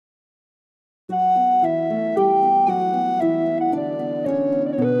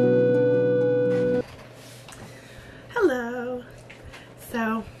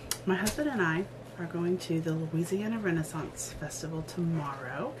are going to the Louisiana Renaissance Festival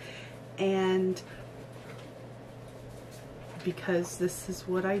tomorrow, and because this is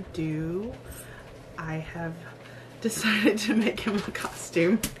what I do, I have decided to make him a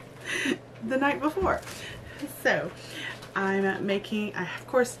costume the night before. So I'm making, I of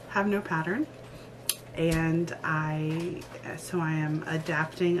course have no pattern, and I am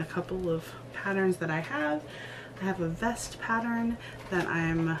adapting a couple of patterns that I have. I have a vest pattern that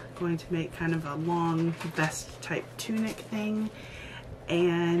I'm going to make kind of a long vest type tunic thing,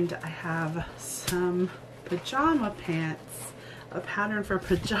 and I have some pajama pants, a pattern for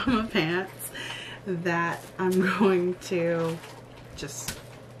pajama pants that I'm going to just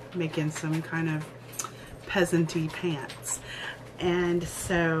make in some kind of peasant-y pants. And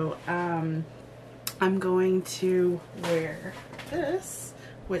so I'm going to wear this,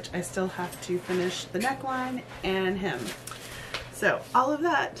 which I still have to finish the neckline and hem. So all of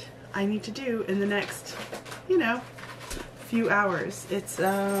that I need to do in the next, you know, few hours. It's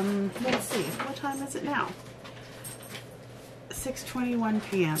let's see, what time is it now? 6:21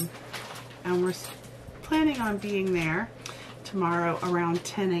 p.m. and we're planning on being there tomorrow around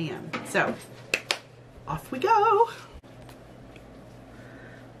 10 a.m. So off we go.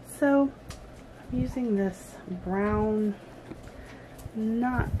 So I'm using this brown,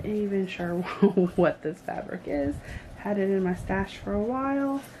 not even sure what this fabric is. Had it in my stash for a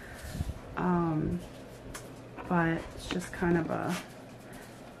while, but it's just kind of a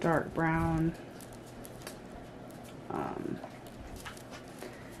dark brown,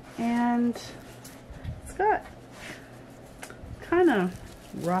 and it's got kind of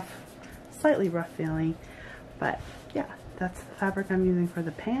rough, slightly rough feeling, but yeah, that's the fabric I'm using for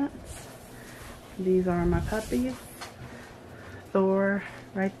the pants. These are my puppies, Thor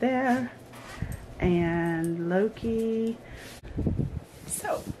right there, and Loki.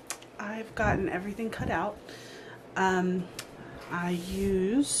 So I've gotten everything cut out. I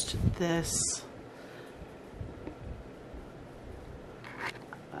used this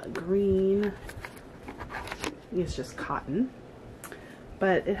green, it's just cotton,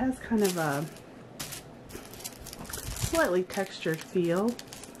 but it has kind of a slightly textured feel.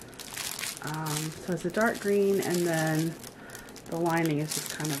 So it's a dark green, and then the lining is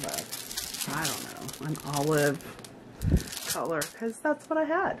just kind of a, I don't know, an olive color, because that's what I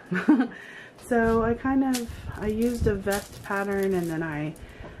had. So I used a vest pattern, and then I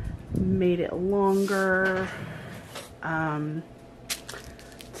made it longer to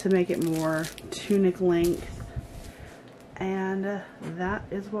make it more tunic length, and that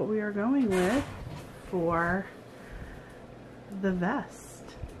is what we are going with for the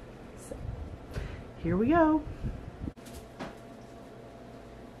vest. So here we go.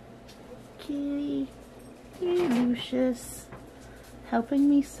 Kitty, hey Lucius, helping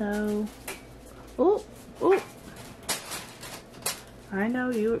me sew. Oh, oh! I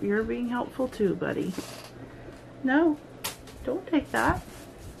know you're being helpful too, buddy. No, don't take that.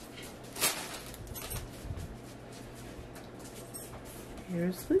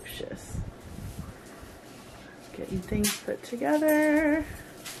 Here's Lucius, getting things put together.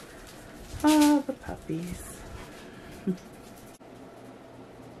 Oh, the puppies.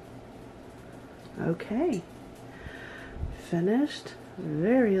 Okay, finished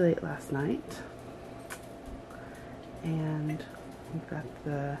very late last night, and we've got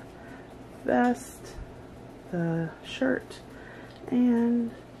the vest, the shirt,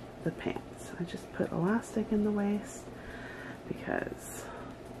 and the pants. I just put elastic in the waist because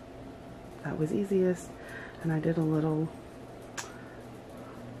that was easiest, and I did a little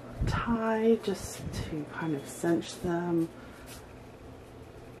tie just to kind of cinch them.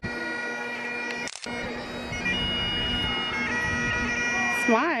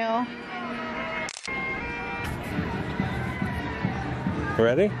 Smile.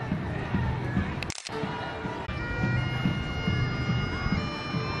 Ready?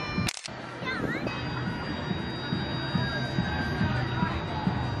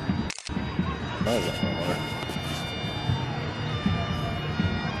 That was a lot.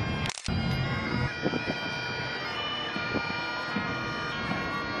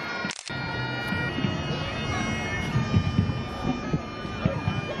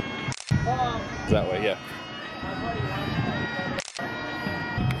 That way, yeah.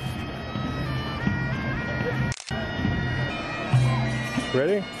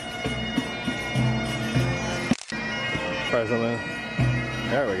 Ready? Try something.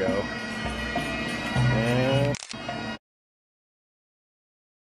 There we go.